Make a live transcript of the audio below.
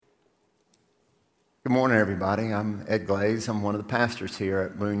Good morning, everybody. I'm Ed Glaize. I'm one of the pastors here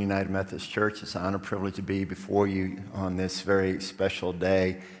at Boone United Methodist Church. It's an honor and privilege to be before you on this very special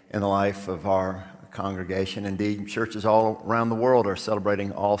day in the life of our congregation. Indeed, churches all around the world are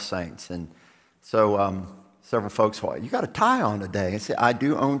celebrating All Saints. And so several folks, well, you got a tie on today. I say, I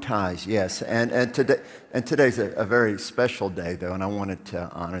do own ties, yes. And today's a very special day, though, and I wanted to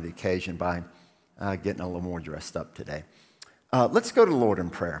honor the occasion by getting a little more dressed up today. Let's go to the Lord in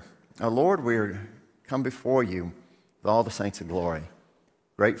prayer. Lord, we're come before you with all the saints of glory,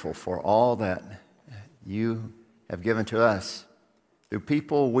 grateful for all that you have given to us. Through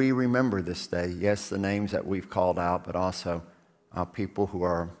people we remember this day, yes, the names that we've called out, but also people who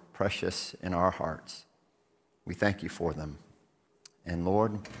are precious in our hearts. We thank you for them. And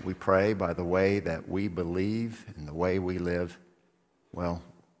Lord, we pray by the way that we believe and the way we live, well,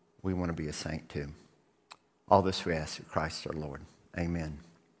 we want to be a saint too. All this we ask in Christ our Lord. Amen.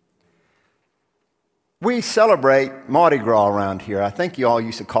 We celebrate Mardi Gras around here. I think you all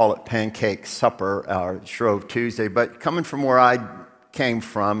used to call it Pancake Supper or Shrove Tuesday, but coming from where I came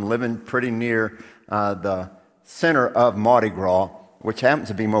from, living pretty near the center of Mardi Gras, which happens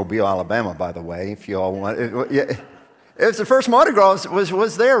to be Mobile, Alabama, by the way, if you all want. It was the first Mardi Gras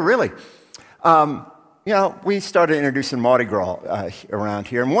was there, really. We started introducing Mardi Gras around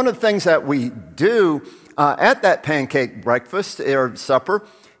here. And one of the things that we do at that pancake breakfast or supper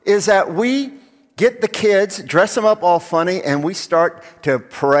is that we get the kids, dress them up all funny, and we start to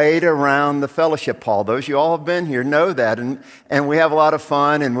parade around the fellowship hall. Those of you all have been here know that. And we have a lot of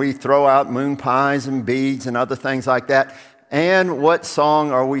fun, and we throw out moon pies and beads and other things like that. And what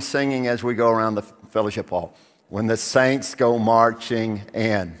song are we singing as we go around the fellowship hall? When the saints go marching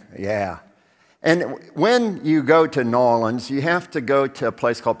in. Yeah. And when you go to New Orleans, you have to go to a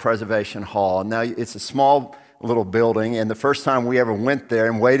place called Preservation Hall. Now, it's a small little building, and the first time we ever went there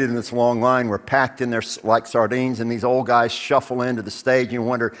and waited in this long line, we're packed in there like sardines, and these old guys shuffle into the stage, and you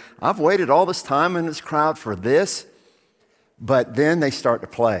wonder, I've waited all this time in this crowd for this? But then they start to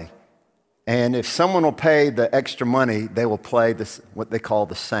play. And if someone will pay the extra money, they will play this, what they call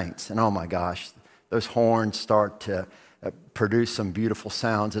the saints. And oh my gosh, those horns start to produce some beautiful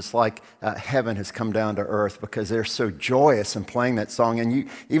sounds. It's like heaven has come down to earth because they're so joyous in playing that song. And you,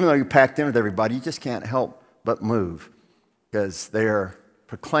 even though you're packed in with everybody, you just can't help but move because they're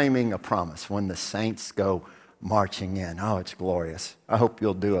proclaiming a promise when the saints go marching in. Oh, it's glorious. I hope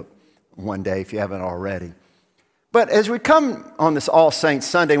you'll do it one day if you haven't already. But as we come on this All Saints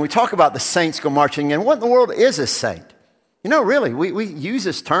Sunday and we talk about the saints go marching in, what in the world is a saint? You know, really, we use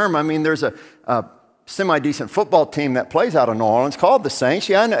this term. I mean, there's a semi-decent football team that plays out of New Orleans called the Saints.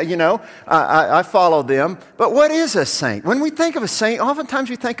 Yeah, I follow them. But what is a saint? When we think of a saint, oftentimes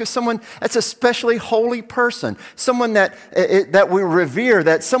we think of someone that's a specially holy person, someone that we revere,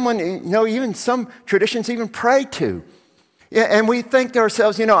 that someone, even some traditions even pray to. Yeah, and we think to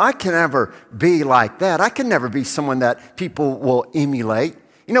ourselves, I can never be like that. I can never be someone that people will emulate.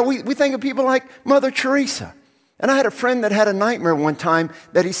 We think of people like Mother Teresa. And I had a friend that had a nightmare one time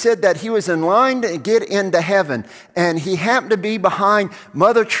that he said that he was in line to get into heaven, and he happened to be behind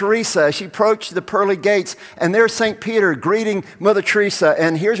Mother Teresa as she approached the pearly gates, and there's St. Peter greeting Mother Teresa,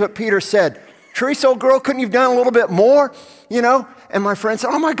 and here's what Peter said, "Teresa, old girl, couldn't you have done a little bit more?" And my friend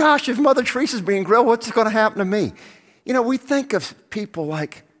said, "Oh my gosh, if Mother Teresa's being grilled, what's going to happen to me?" We think of people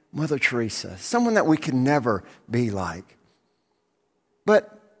like Mother Teresa, someone that we can never be like.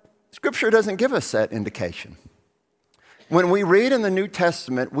 But Scripture doesn't give us that indication. When we read in the New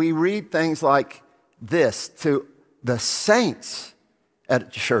Testament, we read things like this to the saints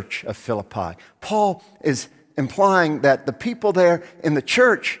at the church of Philippi. Paul is implying that the people there in the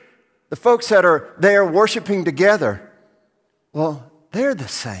church, the folks that are there worshiping together, well, they're the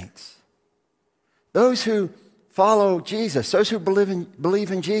saints. Those who follow Jesus, those who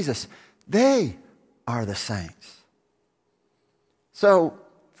believe in Jesus, they are the saints. So,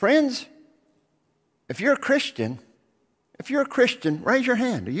 friends, if you're a Christian, raise your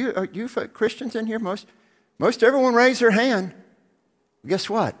hand. Are you Christians in here? Most everyone raise their hand. Guess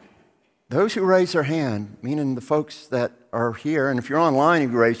what? Those who raise their hand, meaning the folks that are here, and if you're online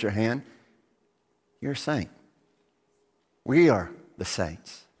and you raise your hand, you're a saint. We are the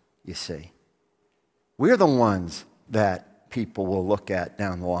saints, you see. We're the ones that people will look at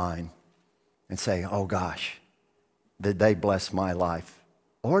down the line and say, oh gosh, did they bless my life?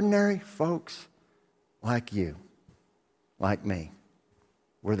 Ordinary folks like you. Like me.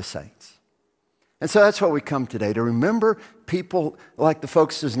 We're the saints. And so that's what we come today, to remember people like the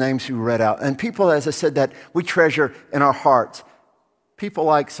folks whose names we read out, and people, as I said, that we treasure in our hearts. People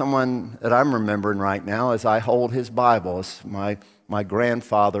like someone that I'm remembering right now as I hold his Bible. It's my my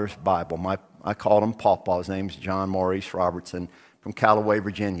grandfather's Bible. I called him Pawpaw. His name's John Maurice Robertson from Callaway,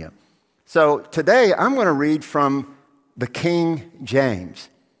 Virginia. So today I'm going to read from the King James.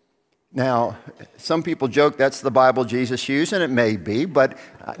 Now, some people joke that's the Bible Jesus used, and it may be, but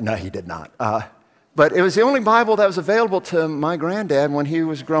no, he did not. But it was the only Bible that was available to my granddad when he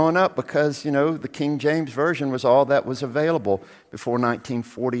was growing up because, the King James Version was all that was available before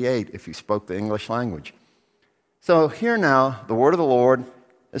 1948 if you spoke the English language. So here now, the word of the Lord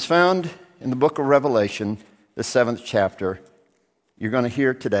is found in the book of Revelation, the 7th chapter. You're going to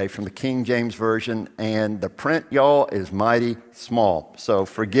hear today from the King James Version, and the print, y'all, is mighty small. So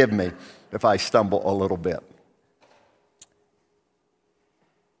forgive me if I stumble a little bit.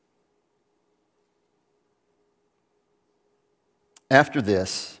 After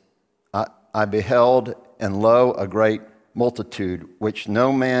this, I beheld, and lo, a great multitude, which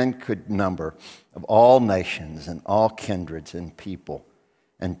no man could number, of all nations and all kindreds and people,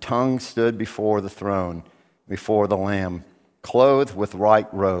 and tongues stood before the throne, before the Lamb, clothed with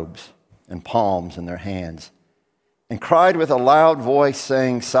white robes and palms in their hands, and cried with a loud voice,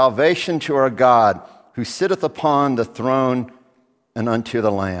 saying, Salvation to our God, who sitteth upon the throne, and unto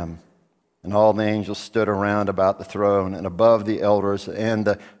the Lamb. And all the angels stood around about the throne and above the elders and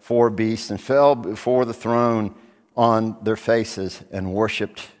the four beasts, and fell before the throne on their faces and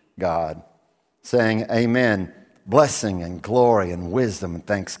worshipped God, saying, Amen. Blessing and glory and wisdom and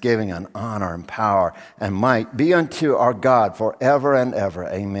thanksgiving and honor and power and might be unto our God forever and ever.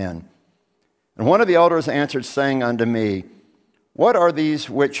 Amen. And one of the elders answered, saying unto me, What are these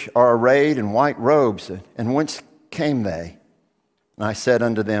which are arrayed in white robes, and whence came they? And I said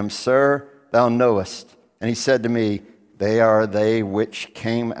unto them, Sir, thou knowest. And he said to me, They are they which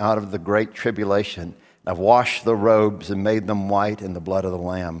came out of the great tribulation, and have washed the robes and made them white in the blood of the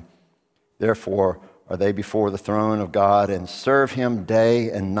Lamb. Therefore are they before the throne of God, and serve him day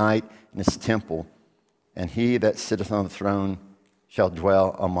and night in his temple. And he that sitteth on the throne shall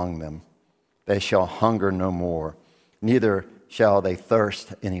dwell among them. They shall hunger no more, neither shall they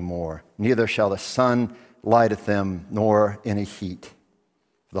thirst any more, neither shall the sun lighteth them, nor any heat.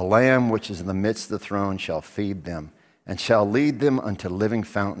 The Lamb which is in the midst of the throne shall feed them, and shall lead them unto living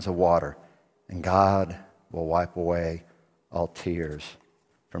fountains of water, and God will wipe away all tears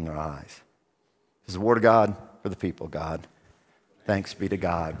from their eyes. This is the word of God for the people of God. Thanks be to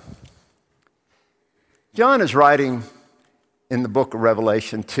God. John is writing in the book of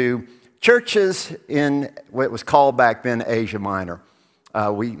Revelation to churches in what was called back then Asia Minor.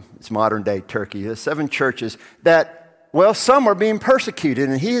 It's modern day Turkey. There's 7 churches that, some are being persecuted,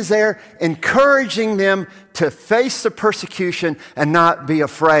 and he is there encouraging them to face the persecution and not be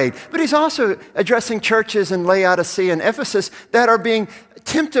afraid. But he's also addressing churches in Laodicea and Ephesus that are being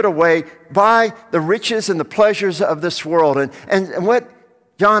tempted away by the riches and the pleasures of this world. And what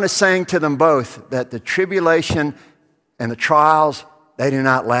John is saying to them both, that the tribulation and the trials, they do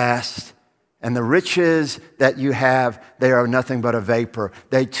not last. And the riches that you have, they are nothing but a vapor.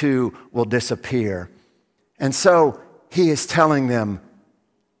 They too will disappear. And so he is telling them,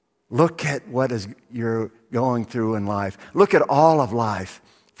 look at what you're going through in life. Look at all of life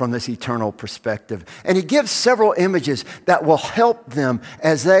from this eternal perspective. And he gives several images that will help them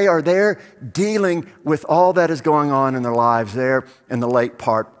as they are there dealing with all that is going on in their lives there in the late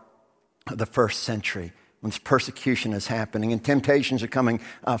part of the first century, when persecution is happening and temptations are coming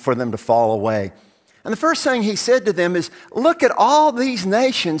for them to fall away. And the first thing he said to them is, look at all these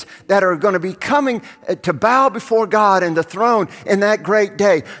nations that are going to be coming to bow before God and the throne in that great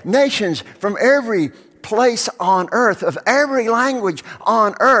day. Nations from every place on earth, of every language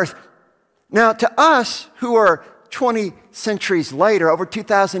on earth. Now, to us who are 20 centuries later, over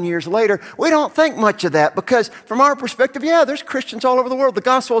 2,000 years later, we don't think much of that because from our perspective, there's Christians all over the world. The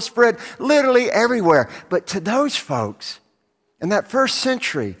gospel is spread literally everywhere. But to those folks in that first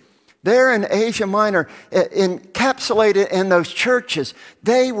century, there in Asia Minor, encapsulated in those churches,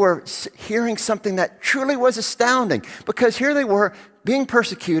 they were hearing something that truly was astounding because here they were being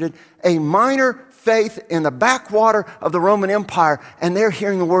persecuted, a minor faith in the backwater of the Roman Empire, and they're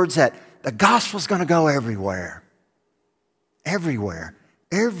hearing the words that the gospel's going to go everywhere. Everywhere.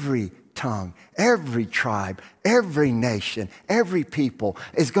 Every tongue, every tribe, every nation, every people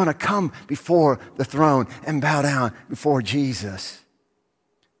is going to come before the throne and bow down before Jesus.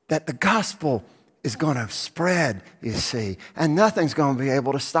 That the gospel is going to spread, you see, and nothing's going to be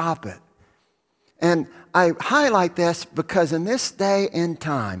able to stop it. And I highlight this because in this day and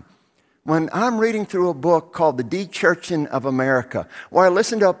time, when I'm reading through a book called The De-Churching of America, where I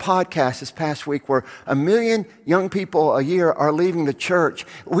listened to a podcast this past week where 1 million young people a year are leaving the church,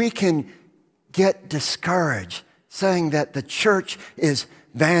 we can get discouraged saying that the church is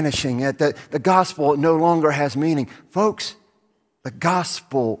vanishing, that the gospel no longer has meaning. Folks, the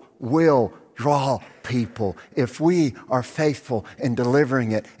gospel will draw people if we are faithful in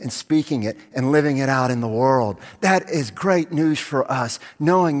delivering it and speaking it and living it out in the world. That is great news for us,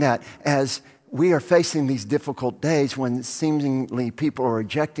 knowing that as we are facing these difficult days when seemingly people are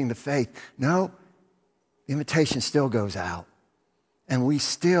rejecting the faith, no, the invitation still goes out. And we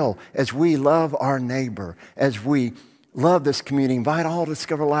still, as we love our neighbor, as we love this community, invite all to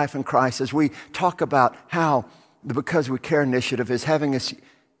discover life in Christ, as we talk about how the Because We Care initiative is having us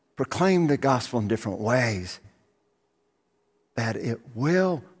proclaim the gospel in different ways, that it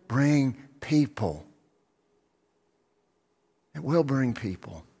will bring people. It will bring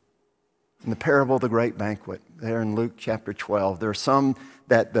people. In the parable of the great banquet, there in Luke chapter 12, there are some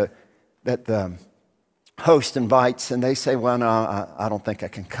that the host invites, and they say, well, no, I don't think I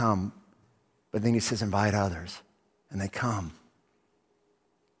can come. But then he says, invite others, and they come.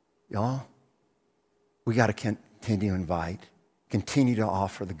 Y'all, we got to continue to invite, continue to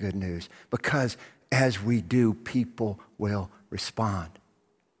offer the good news, because as we do, people will respond.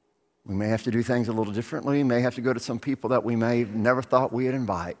 We may have to do things a little differently. We may have to go to some people that we may have never thought we'd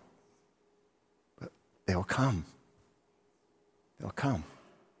invite, but they'll come. They'll come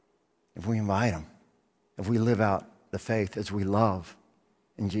if we invite them, if we live out the faith as we love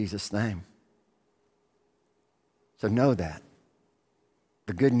in Jesus' name. So know that.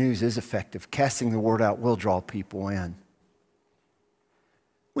 The good news is effective. Casting the word out will draw people in.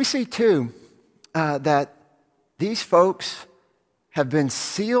 We see, too, that these folks have been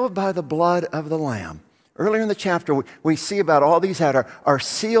sealed by the blood of the Lamb. Earlier in the chapter, we see about all these that are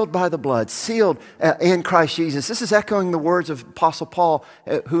sealed by the blood, sealed in Christ Jesus. This is echoing the words of Apostle Paul,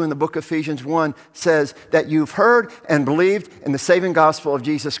 who in the book of Ephesians 1 says that you've heard and believed in the saving gospel of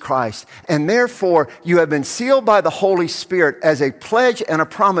Jesus Christ. And therefore, you have been sealed by the Holy Spirit as a pledge and a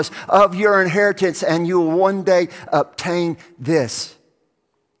promise of your inheritance, and you will one day obtain this.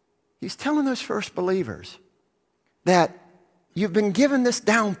 He's telling those first believers that you've been given this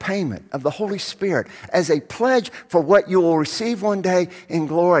down payment of the Holy Spirit as a pledge for what you will receive one day in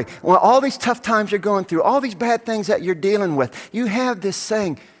glory. When all these tough times you're going through, all these bad things that you're dealing with, you have this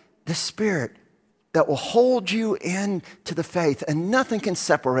saying, the Spirit that will hold you into the faith, and nothing can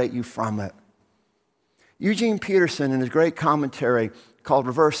separate you from it. Eugene Peterson, in his great commentary called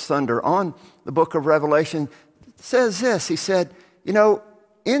Reverse Thunder on the book of Revelation, says this. He said, you know,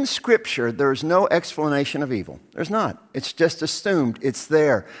 in Scripture, there's no explanation of evil. There's not. It's just assumed. It's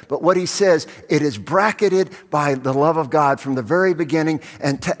there. But what he says, it is bracketed by the love of God from the very beginning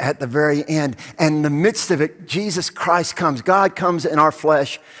and at the very end. And in the midst of it, Jesus Christ comes. God comes in our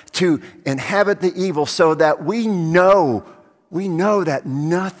flesh to inhabit the evil so that we know that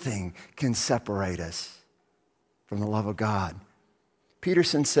nothing can separate us from the love of God.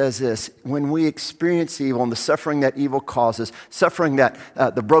 Peterson says this, when we experience evil and the suffering that evil causes, suffering that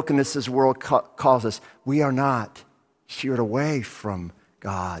the brokenness this world causes, we are not sheared away from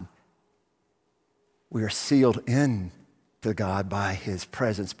God. We are sealed in to God by His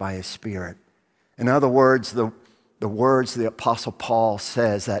presence, by His Spirit. In other words, the words the Apostle Paul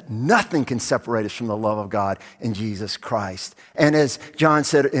says that nothing can separate us from the love of God in Jesus Christ. And as John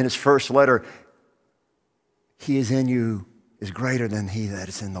said in his first letter, He is in you is greater than he that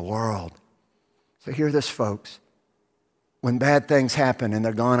is in the world. So hear this, folks. When bad things happen, and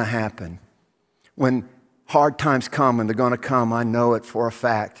they're going to happen, when hard times come, and they're going to come, I know it for a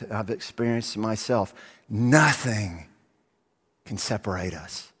fact. I've experienced it myself. Nothing can separate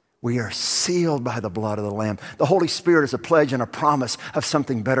us. We are sealed by the blood of the Lamb. The Holy Spirit is a pledge and a promise of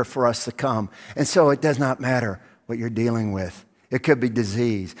something better for us to come. And so it does not matter what you're dealing with. It could be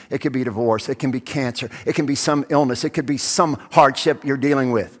disease. It could be divorce. It can be cancer. It can be some illness. It could be some hardship you're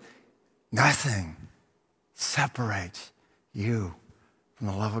dealing with. Nothing separates you from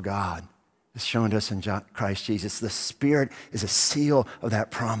the love of God. It's shown to us in Christ Jesus. The Spirit is a seal of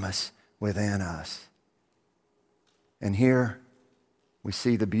that promise within us. And here we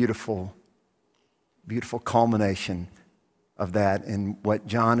see the beautiful, beautiful culmination of that in what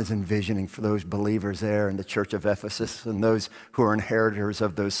John is envisioning for those believers there in the church of Ephesus and those who are inheritors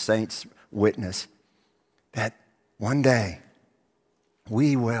of those saints' witness, that one day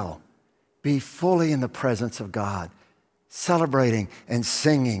we will be fully in the presence of God, celebrating and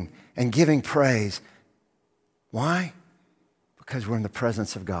singing and giving praise. Why? Because we're in the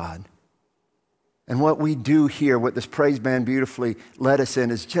presence of God. And what we do here, what this praise band beautifully led us in,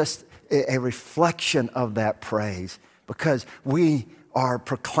 is just a reflection of that praise. Because we are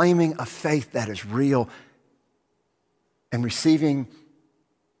proclaiming a faith that is real and receiving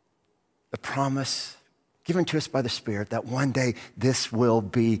the promise given to us by the Spirit, that one day this will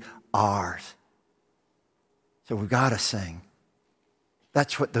be ours. So we've got to sing.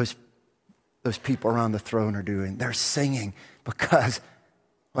 That's what those people around the throne are doing. They're singing because,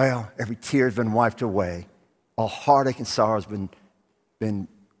 well, every tear has been wiped away. All heartache and sorrow has been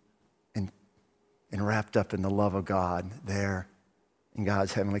wrapped up in the love of God there in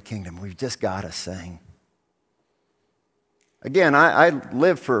God's heavenly kingdom. We've just got to sing. Again, I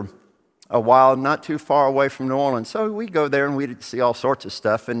lived for a while not too far away from New Orleans, so we go there and we see all sorts of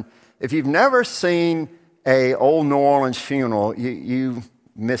stuff. And if you've never seen a old New Orleans funeral, you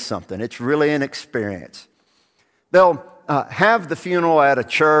miss something. It's really an experience. They'll have the funeral at a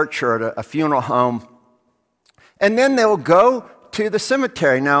church or at a funeral home, and then they'll go to the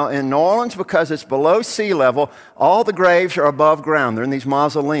cemetery. Now, in New Orleans, because it's below sea level, all the graves are above ground. They're in these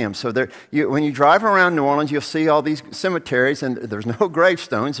mausoleums. So when you drive around New Orleans, you'll see all these cemeteries, and there's no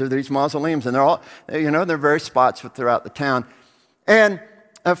gravestones. There are these mausoleums, and they're all, they're various spots throughout the town. And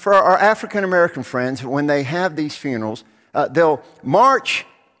for our African-American friends, when they have these funerals, they'll march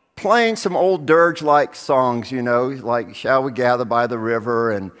playing some old dirge-like songs, like Shall We Gather by the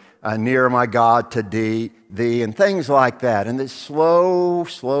River and Near My God to Thee, and things like that. And this slow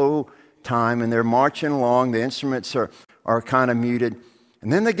time, and they're marching along. The instruments are kind of muted.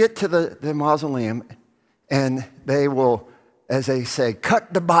 And then they get to the mausoleum, and they will, as they say,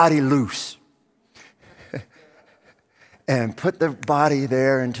 cut the body loose and put the body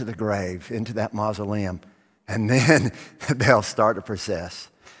there into the grave, into that mausoleum. And then they'll start to process.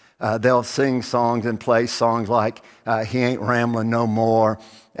 They'll sing songs and play songs like He Ain't Rambling No More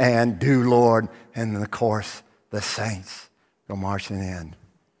and Do Lord. And then, of course, the saints go marching in.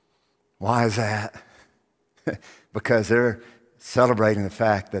 Why is that? Because they're celebrating the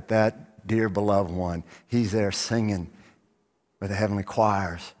fact that that dear beloved one, he's there singing with the heavenly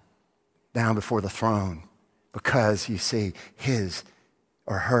choirs down before the throne. Because, you see, his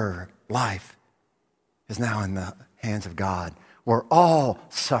or her life is now in the hands of God, where all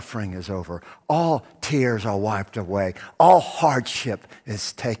suffering is over, all tears are wiped away, all hardship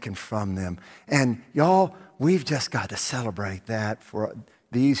is taken from them. And y'all, we've just got to celebrate that for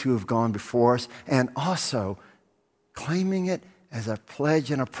these who have gone before us, and also claiming it as a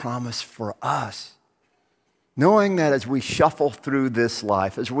pledge and a promise for us. Knowing that as we shuffle through this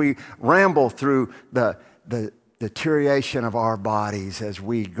life, as we ramble through the deterioration of our bodies as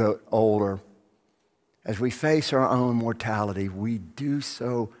we go older, as we face our own mortality, we do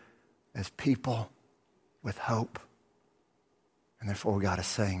so as people with hope. And therefore we got to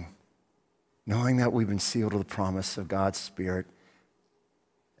sing, knowing that we've been sealed with the promise of God's Spirit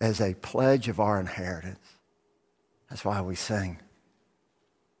as a pledge of our inheritance. That's why we sing.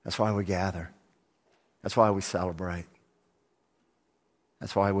 That's why we gather. That's why we celebrate.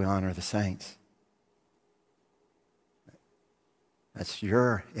 That's why we honor the saints. That's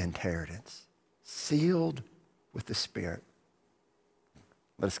your inheritance, sealed with the Spirit.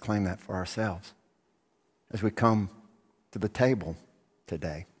 Let us claim that for ourselves as we come to the table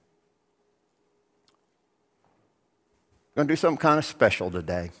today. I'm going to do something kind of special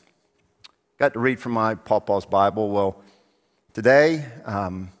today. Got to read from my Pawpaw's Bible. Well, today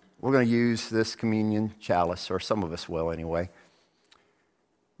we're going to use this communion chalice, or some of us will anyway.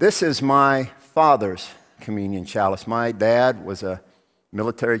 This is my father's communion chalice. My dad was a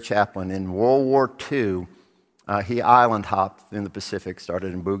military chaplain in World War II. He island hopped in the Pacific,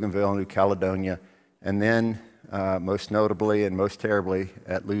 started in Bougainville, New Caledonia, and then most notably and most terribly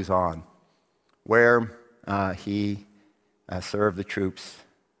at Luzon, where he served the troops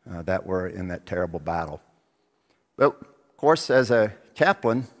that were in that terrible battle. But of course, as a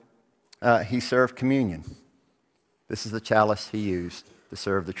chaplain, he served communion. This is the chalice he used to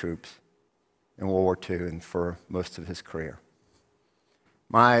serve the troops in World War II and for most of his career.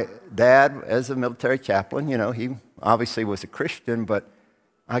 My dad, as a military chaplain, he obviously was a Christian, but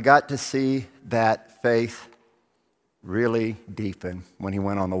I got to see that faith really deepen when he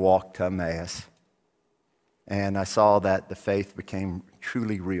went on the walk to Emmaus. And I saw that the faith became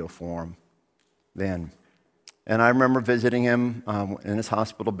truly real for him then. And I remember visiting him in his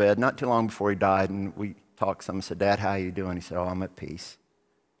hospital bed not too long before he died, and we talked some. I said, "Dad, how are you doing?" He said, "Oh, I'm at peace."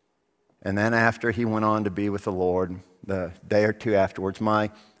 And then after he went on to be with the Lord, the day or two afterwards, my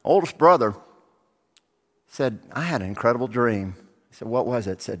oldest brother said, "I had an incredible dream." I said, "What was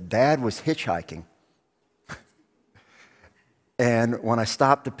it?" He said, "Dad was hitchhiking." And when I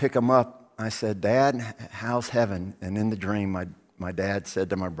stopped to pick him up, I said, "Dad, how's heaven?" And in the dream, my dad said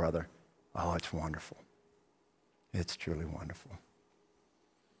to my brother, "Oh, it's wonderful. It's truly wonderful."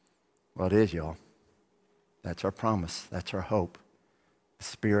 Well, it is, y'all. That's our promise. That's our hope. The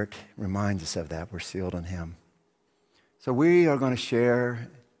Spirit reminds us of that. We're sealed in Him. So we are going to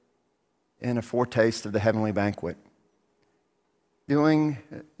share in a foretaste of the heavenly banquet, doing,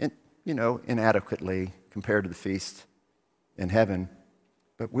 inadequately compared to the feast in heaven,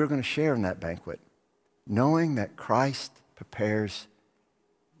 but we're going to share in that banquet, knowing that Christ prepares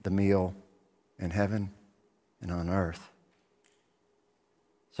the meal in heaven and on earth.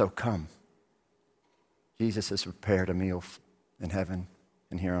 So come. Jesus has prepared a meal in heaven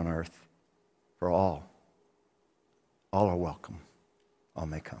and here on earth for all. All are welcome. All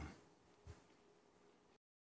may come.